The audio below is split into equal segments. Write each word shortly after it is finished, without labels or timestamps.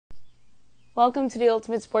Welcome to the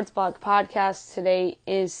Ultimate Sports Blog podcast. Today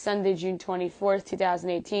is Sunday, June 24th,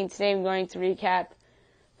 2018. Today I'm going to recap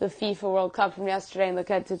the FIFA World Cup from yesterday and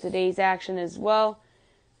look at today's action as well.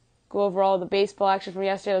 Go over all the baseball action from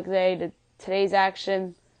yesterday, look at today's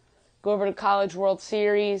action. Go over the College World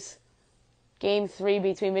Series, Game 3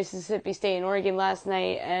 between Mississippi State and Oregon last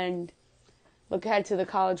night, and look ahead to the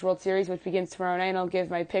College World Series, which begins tomorrow night, and I'll give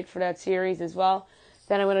my pick for that series as well.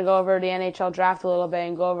 Then I'm going to go over the NHL draft a little bit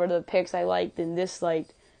and go over the picks I liked and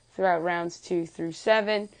disliked throughout rounds 2 through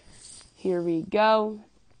 7. Here we go.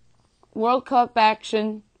 World Cup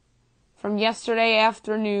action from yesterday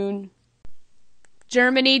afternoon.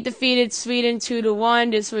 Germany defeated Sweden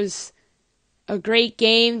 2-1. This was a great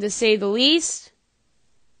game, to say the least.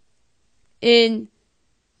 In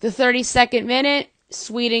the 32nd minute,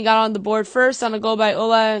 Sweden got on the board first on a goal by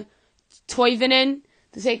Ola Toivonen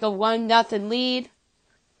to take a 1-0 lead.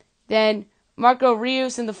 Then Marco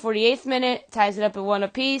Reus in the 48th minute ties it up at 1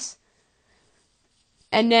 apiece.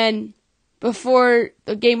 And then before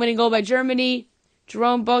the game-winning goal by Germany,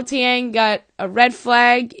 Jerome Boateng got a red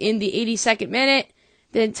flag in the 82nd minute.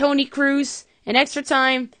 Then Toni Kroos in extra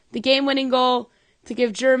time, the game-winning goal to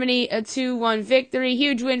give Germany a 2-1 victory.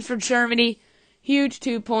 Huge win for Germany. Huge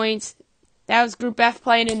 2 points. That was Group F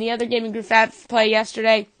play. And in the other game in Group F play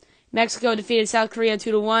yesterday, Mexico defeated South Korea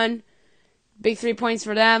 2-1. Big 3 points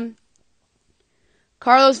for them.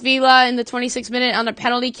 Carlos Vela in the 26th minute on a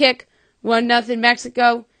penalty kick, 1-0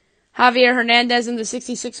 Mexico. Javier Hernandez in the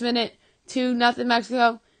 66th minute, 2-0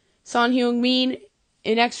 Mexico. Son Heung-min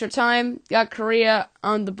in extra time got Korea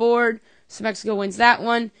on the board, so Mexico wins that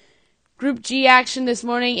one. Group G action this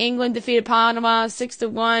morning, England defeated Panama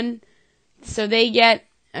 6-1, so they get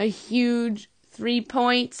a huge 3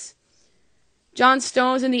 points. John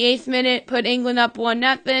Stones in the 8th minute put England up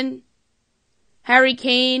 1-0. Harry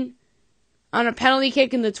Kane on a penalty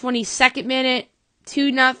kick in the 22nd minute,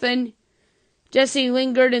 2-0. Jesse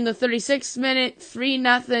Lingard in the 36th minute,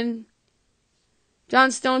 3-0.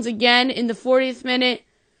 John Stones again in the 40th minute,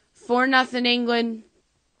 4-0 England.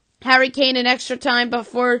 Harry Kane in extra time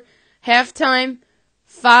before halftime,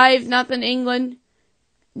 5-0 England.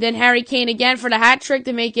 Then Harry Kane again for the hat trick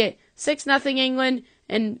to make it 6-0 England.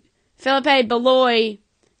 And Philippe Beloy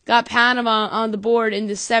got Panama on the board in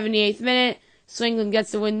the 78th minute, so England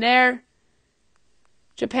gets the win there.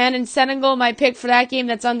 Japan and Senegal, my pick for that game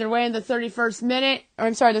that's underway in the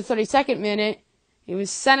 32nd minute. It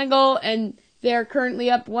was Senegal, and they're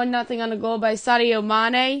currently up 1-0 on a goal by Sadio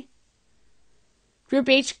Mane. Group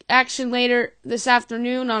H action later this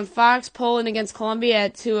afternoon on Fox, Poland against Colombia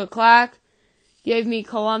at 2 o'clock. Gave me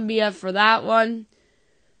Colombia for that one.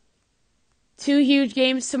 2 huge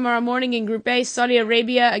games tomorrow morning in Group A, Saudi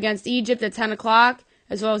Arabia against Egypt at 10 o'clock,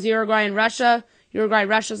 as well as Uruguay and Russia.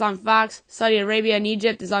 Uruguay-Russia's on Fox. Saudi Arabia and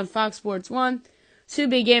Egypt is on Fox Sports 1. 2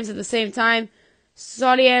 big games at the same time.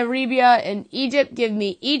 Saudi Arabia and Egypt, give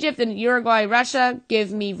me Egypt, and Uruguay-Russia,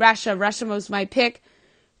 give me Russia. Russia was my pick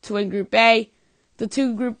to win Group A. The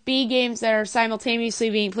 2 Group B games that are simultaneously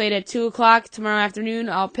being played at 2 o'clock tomorrow afternoon,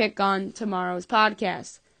 I'll pick on tomorrow's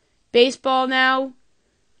podcast. Baseball now.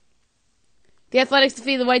 The Athletics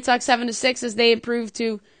defeat the White Sox 7-6 as they improve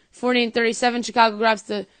to 40-37. Chicago drops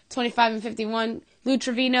to 25-51. Lou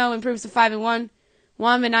Trevino improves to 5-1.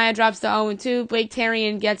 Juan Minaya drops to 0-2. Blake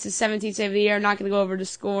Terrian gets his 17th save of the year. Not going to go over the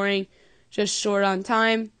scoring, just short on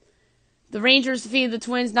time. The Rangers defeated the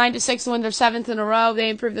Twins 9-6 to win their 7th in a row. They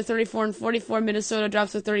improve to 34-44. Minnesota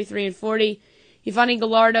drops to 33-40. Yvonne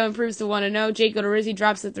Gallardo improves to 1-0. Jake Odorizzi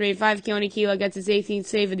drops to 3-5. Keone Kela gets his 18th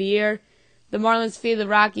save of the year. The Marlins defeated the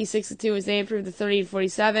Rockies 6-2 as they improve to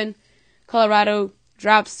 30-47. Colorado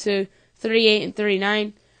drops to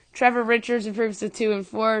 38-39. Trevor Richards improves to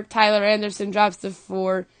 2-4. Tyler Anderson drops to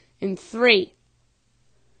 4-3.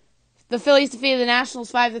 The Phillies defeated the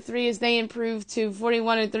Nationals 5-3 as they improve to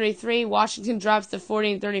 41-33. Washington drops to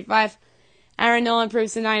 40-35. Aaron Nola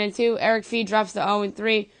improves to 9-2. Eric Fee drops to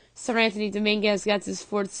 0-3. Sir Anthony Dominguez gets his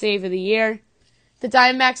 4th save of the year. The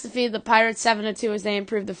Diamondbacks defeated the Pirates 7-2 as they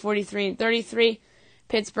improve to 43-33.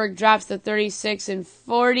 Pittsburgh drops to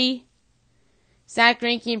 36-40. Zach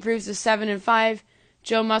Greinke improves to 7-5.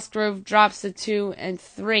 Joe Musgrove drops to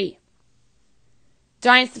 2-3.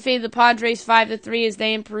 Giants defeated the Padres 5-3 as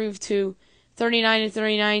they improve to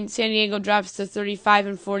 39-39. San Diego drops to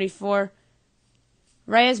 35-44.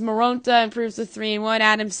 Reyes Moronta improves to 3-1.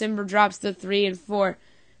 Adam Simber drops to 3-4.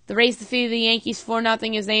 The Rays defeated the Yankees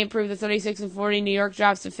 4-0 as they improve to 36-40. New York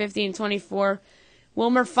drops to 50-24.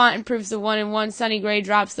 Wilmer Font improves to 1-1. Sonny Gray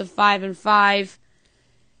drops to 5-5.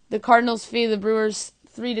 The Cardinals defeated the Brewers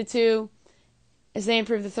 3-2 as they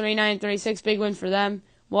improve to 39-36. Big win for them.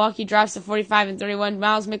 Milwaukee drops to 45-31.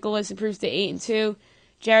 Miles Mikolas improves to 8-2.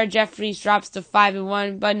 Jared Jeffries drops to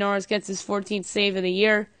 5-1. Bud Norris gets his 14th save of the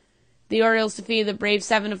year. The Orioles defeated the Braves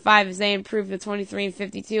 7-5 as they improve to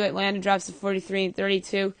 23-52. Atlanta drops to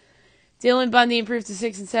 43-32. Dylan Bundy improves to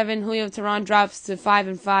 6-7. Julio Teheran drops to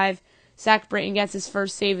 5-5. Zach Britton gets his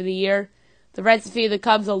first save of the year. The Reds defeated the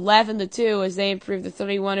Cubs 11-2 as they improve to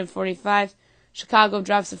 31-45. Chicago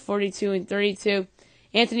drops to 42-32.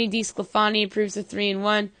 Anthony DeSclafani improves to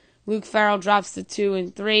 3-1. Luke Farrell drops to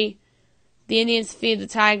 2-3. The Indians defeated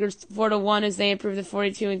the Tigers 4-1 as they improve to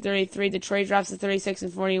 42-33. Detroit drops to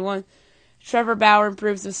 36-41. Trevor Bauer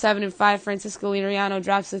improves to 7-5. Francisco Liriano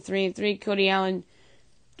drops to 3-3. Cody Allen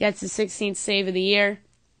gets his 16th save of the year.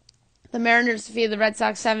 The Mariners defeated the Red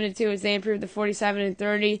Sox 7-2 as they improve to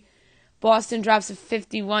 47-30. Boston drops to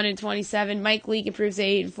 51-27. Mike Leake improves to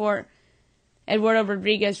 8-4. Eduardo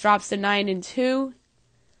Rodriguez drops to 9-2.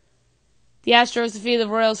 The Astros defeated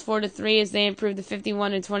the Royals 4-3 as they improve to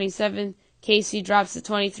 51-27. Casey drops to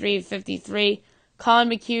 23-53. Colin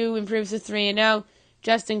McHugh improves to 3-0.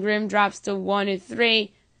 Justin Grimm drops to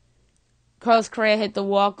 1-3. Carlos Correa hit the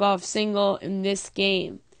walk-off single in this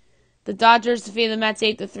game. The Dodgers defeated the Mets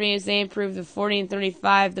 8-3 as they improved to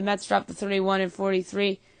 40-35. The Mets dropped to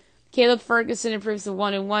 31-43. Caleb Ferguson improves to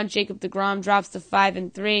 1-1. Jacob deGrom drops to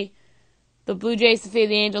 5-3. The Blue Jays defeated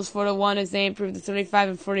the Angels 4-1 as they improved to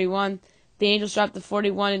 35-41. The Angels dropped to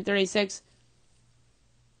 41-36.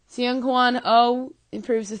 Seung-Hwan Oh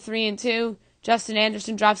improves to 3-2. Justin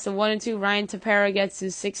Anderson drops to 1-2. Ryan Tepera gets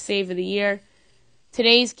his 6th save of the year.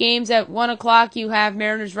 Today's games at 1 o'clock, you have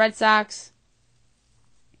Mariners Red Sox.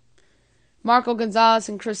 Marco Gonzalez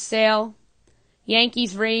and Chris Sale.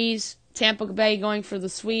 Yankees Rays. Tampa Bay going for the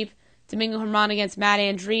sweep. Domingo Germán against Matt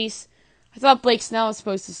Andriese. I thought Blake Snell was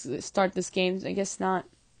supposed to start this game. I guess not.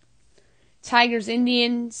 Tigers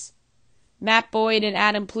Indians. Matt Boyd and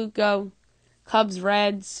Adam Pluko. Cubs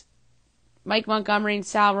Reds. Mike Montgomery and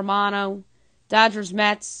Sal Romano. Dodgers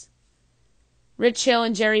Mets. Rich Hill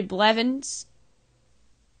and Jerry Blevins.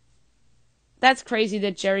 That's crazy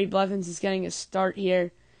that Jerry Blevins is getting a start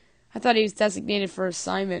here. I thought he was designated for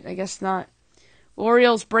assignment. I guess not.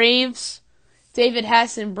 Orioles Braves. David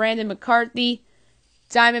Hess and Brandon McCarthy.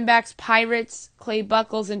 Diamondbacks Pirates. Clay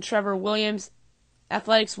Buchholz and Trevor Williams.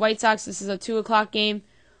 Athletics White Sox. This is a 2 o'clock game.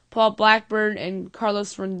 Paul Blackburn and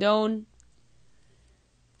Carlos Rondon.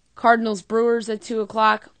 Cardinals Brewers at 2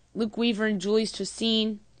 o'clock. Luke Weaver and Julius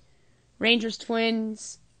Chassin. Rangers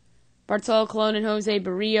Twins. Bartolo Colon and Jose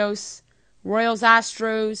Barrios. Royals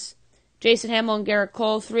Astros. Jason Hamill and Garrett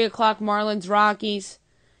Cole. 3 o'clock Marlins Rockies.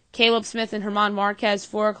 Caleb Smith and Herman Marquez.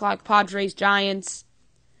 4 o'clock Padres Giants.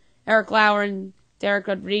 Eric Lauer and Derek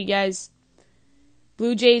Rodriguez.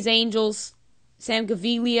 Blue Jays Angels. Sam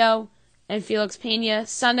Gaviglio and Felix Pena.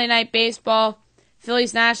 Sunday Night Baseball.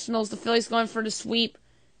 Phillies Nationals. The Phillies going for the sweep.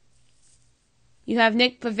 You have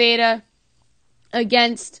Nick Pivetta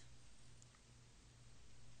against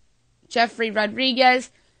Jeffrey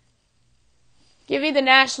Rodriguez. Give me the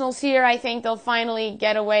Nationals here. I think they'll finally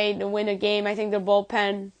get away to win a game. I think their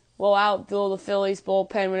bullpen will outduel the Phillies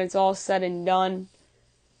bullpen when it's all said and done.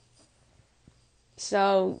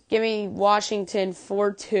 So give me Washington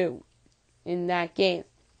 4-2 in that game.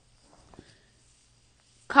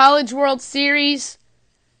 College World Series.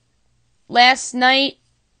 Last night,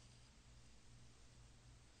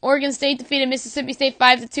 Oregon State defeated Mississippi State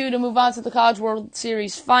 5-2 to move on to the College World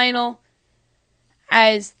Series final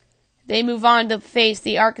as they move on to face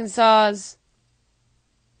the Arkansas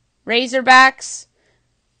Razorbacks.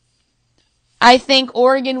 I think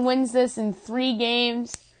Oregon wins this in 3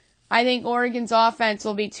 games. I think Oregon's offense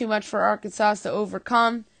will be too much for Arkansas to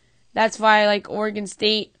overcome. That's why I like Oregon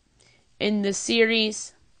State in the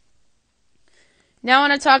series. Now I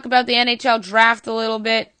want to talk about the NHL draft a little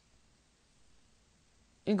bit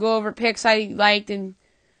and go over picks I liked and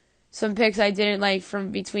some picks I didn't like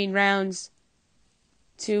from between rounds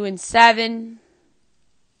 2 and 7.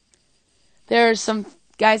 There are some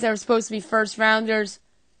guys that were supposed to be first rounders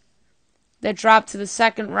that dropped to the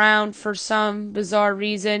second round for some bizarre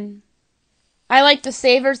reason. I like the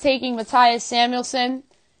Sabres taking Matthias Samuelsson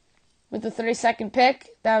with the 32nd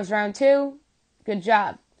pick. That was round 2. Good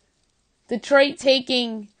job. Detroit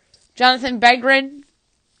taking Jonathan Begrin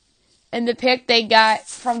and the pick they got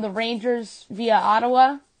from the Rangers via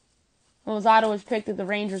Ottawa. It was Ottawa's pick that the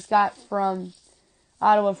Rangers got from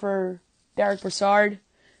Ottawa for Derek Brassard.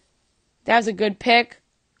 That was a good pick,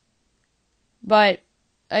 but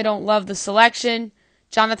I don't love the selection.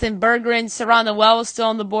 Jonathan Berggren, Saron Noel was still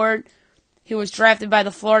on the board. He was drafted by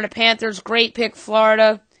the Florida Panthers. Great pick,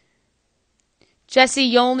 Florida. Jesse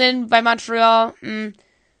Yolman by Montreal.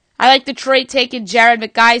 I like Detroit taking Jared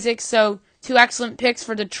McIsaac, so 2 excellent picks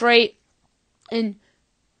for Detroit and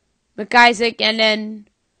McIsaac, and then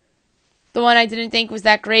the one I didn't think was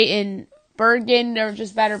that great in Bergen. There were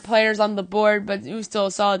just better players on the board, but it was still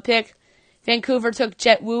a solid pick. Vancouver took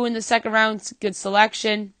Jet Wu in the second round. Good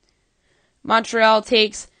selection. Montreal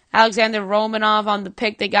takes Alexander Romanov on the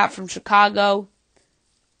pick they got from Chicago.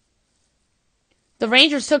 The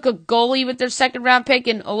Rangers took a goalie with their second round pick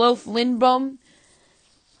in Olof Lindbom.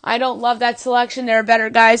 I don't love that selection. There are better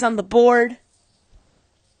guys on the board.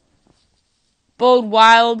 Bode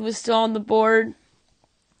Wild was still on the board.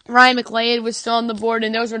 Ryan McLeod was still on the board,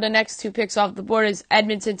 and those were the next 2 picks off the board. As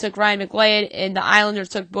Edmonton took Ryan McLeod, and the Islanders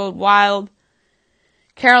took Bode Wild.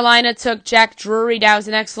 Carolina took Jack Drury. That was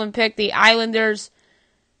an excellent pick. The Islanders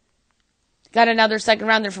got another second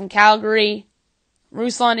rounder from Calgary.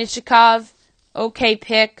 Ruslan Ishikov, okay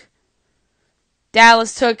pick.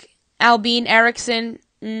 Dallas took Albin Eriksson.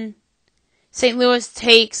 St. Louis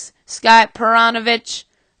takes Scott Perunovich.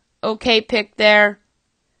 Okay pick there.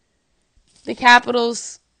 The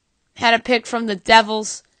Capitals had a pick from the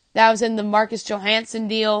Devils. That was in the Marcus Johansson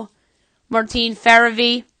deal. Martin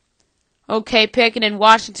Fehervary. Okay pick. And then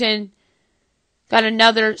Washington got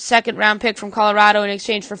another second round pick from Colorado in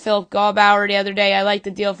exchange for Philip Gaubauer the other day. I like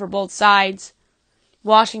the deal for both sides.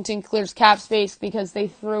 Washington clears cap space because they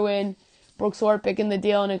threw in Brooks Orpik in the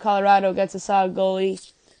deal, and then Colorado gets a solid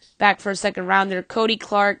goalie back for a second rounder. Cody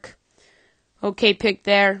Clark. Okay pick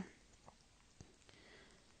there.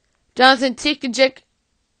 Jonathan Tikajic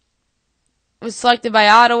was selected by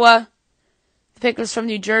Ottawa. The pick was from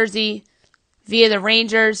New Jersey via the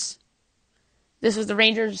Rangers. This was the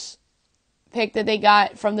Rangers pick that they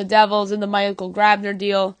got from the Devils in the Michael Grabner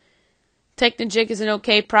deal. Tikajic is an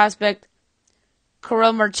okay prospect.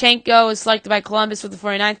 Kirill Marchenko was selected by Columbus with the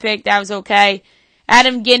 49th pick. That was okay.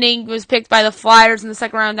 Adam Ginning was picked by the Flyers in the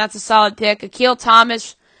second round. That's a solid pick. Akil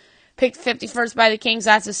Thomas picked 51st by the Kings.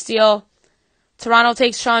 That's a steal. Toronto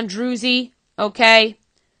takes Sean Druzy. Okay.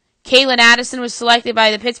 Caitlin Addison was selected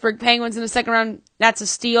by the Pittsburgh Penguins in the second round. That's a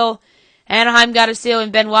steal. Anaheim got a steal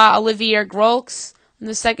in Benoit Olivier Groulx in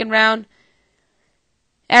the second round.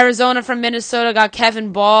 Arizona from Minnesota got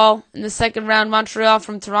Kevin Ball in the second round. Montreal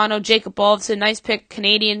from Toronto, Jacob Olofsson. Nice pick,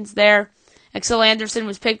 Canadians there. Axel Anderson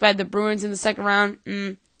was picked by the Bruins in the second round.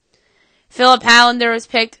 Philip Hallander was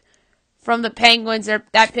picked from the Penguins.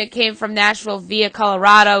 That pick came from Nashville via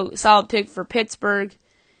Colorado. Solid pick for Pittsburgh.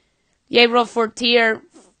 Gabriel Fortier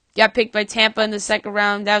got picked by Tampa in the second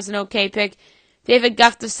round. That was an okay pick. David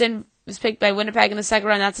Gustafson was picked by Winnipeg in the second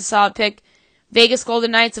round. That's a solid pick. Vegas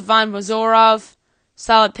Golden Knights, Ivan Mozorov.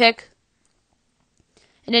 Solid pick.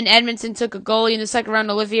 And then Edmonton took a goalie in the second round,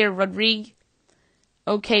 Olivier Rodrigue.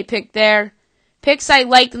 Okay pick there. Picks I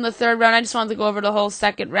liked in the third round. I just wanted to go over the whole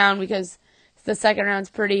second round because the second round's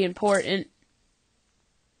pretty important.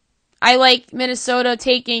 I like Minnesota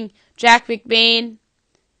taking Jack McBain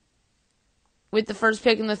with the first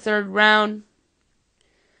pick in the third round.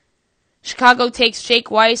 Chicago takes Jake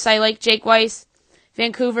Weiss. I like Jake Weiss.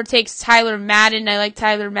 Vancouver takes Tyler Madden. I like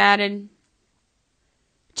Tyler Madden.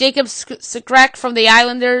 Jacob Skrek from the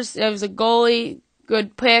Islanders. It was a goalie.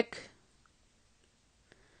 Good pick.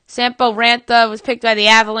 Sampo Ranta was picked by the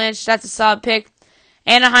Avalanche. That's a solid pick.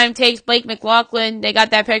 Anaheim takes Blake McLaughlin. They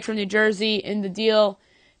got that pick from New Jersey in the deal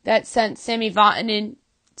that sent Sami Vatanen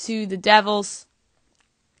to the Devils.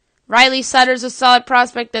 Riley Sutter's a solid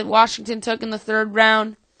prospect that Washington took in the third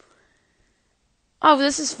round. Oh,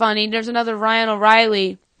 this is funny. There's another Ryan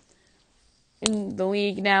O'Reilly in the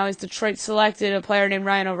league now. As Detroit selected a player named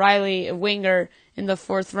Ryan O'Reilly, a winger, in the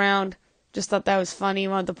fourth round. Just thought that was funny.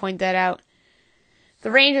 Wanted to point that out.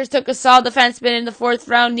 The Rangers took a solid defenseman in the fourth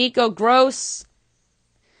round, Nico Gross.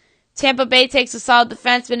 Tampa Bay takes a solid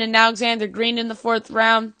defenseman in Alexander Green in the fourth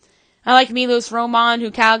round. I like Milos Roman, who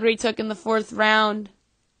Calgary took in the fourth round.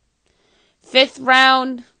 Fifth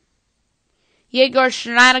round, Yegor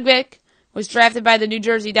Shranagic was drafted by the New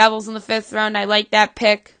Jersey Devils in the fifth round. I like that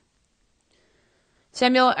pick.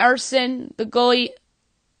 Samuel Ersson, the goalie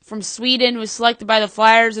from Sweden, was selected by the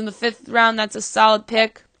Flyers in the fifth round. That's a solid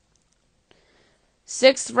pick.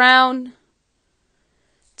 Sixth round,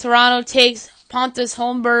 Toronto takes Pontus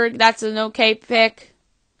Holmberg. That's an okay pick.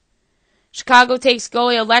 Chicago takes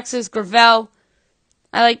goalie Alexis Gravel.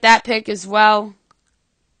 I like that pick as well.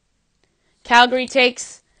 Calgary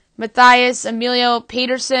takes Matthias Emilio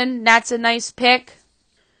Peterson. That's a nice pick.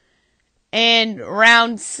 And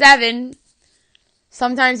round 7,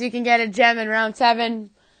 sometimes you can get a gem in round 7.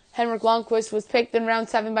 Henrik Lundqvist was picked in round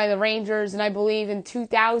 7 by the Rangers, and I believe in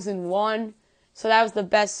 2001. So that was the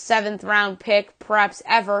best 7th round pick, perhaps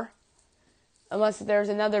ever. Unless there's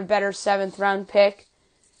another better 7th round pick.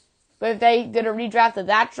 But if they did a redraft of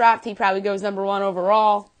that draft, he probably goes number 1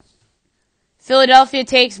 overall. Philadelphia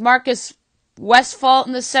takes Marcus Westphal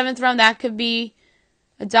in the 7th round. That could be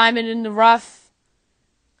a diamond in the rough.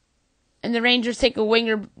 And the Rangers take a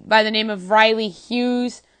winger by the name of Riley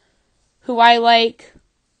Hughes, who I like.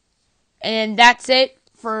 And that's it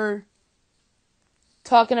for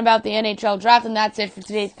talking about the NHL draft. And that's it for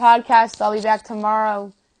today's podcast. I'll be back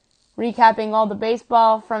tomorrow recapping all the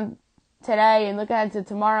baseball from today and look ahead to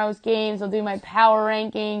tomorrow's games. I'll do my power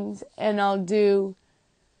rankings and I'll do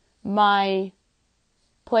my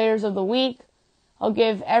players of the week. I'll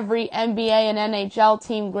give every NBA and NHL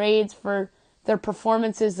team grades for their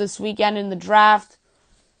performances this weekend in the draft,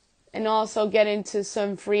 and also get into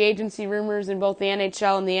some free agency rumors in both the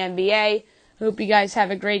NHL and the NBA. Hope you guys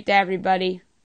have a great day, everybody.